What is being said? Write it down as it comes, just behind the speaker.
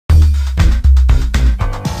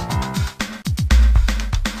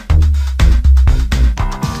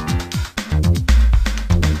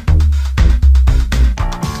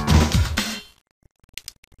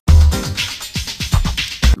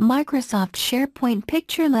Microsoft SharePoint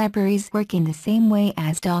picture libraries work in the same way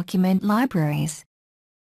as document libraries,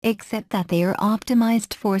 except that they are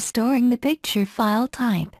optimized for storing the picture file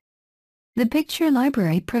type. The picture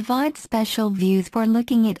library provides special views for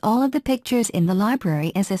looking at all of the pictures in the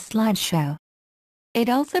library as a slideshow. It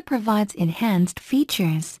also provides enhanced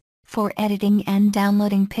features for editing and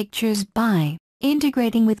downloading pictures by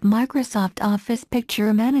integrating with Microsoft Office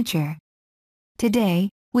Picture Manager.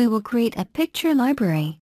 Today, we will create a picture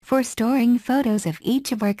library for storing photos of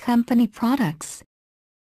each of our company products.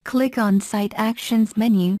 Click on Site Actions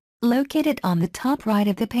menu, located on the top right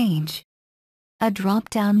of the page. A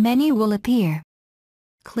drop-down menu will appear.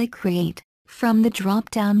 Click Create from the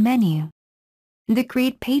drop-down menu. The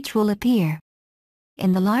Create page will appear.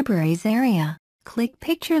 In the Libraries area, click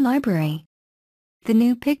Picture Library. The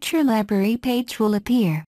new Picture Library page will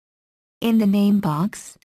appear. In the name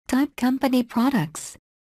box, type Company Products.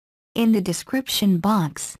 In the description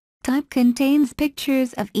box, type contains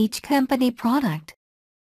pictures of each company product.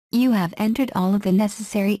 You have entered all of the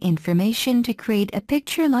necessary information to create a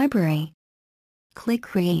picture library. Click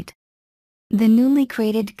Create. The newly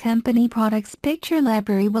created Company Products picture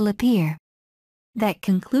library will appear. That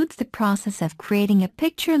concludes the process of creating a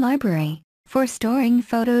picture library for storing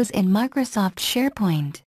photos in Microsoft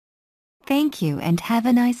SharePoint. Thank you and have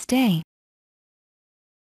a nice day.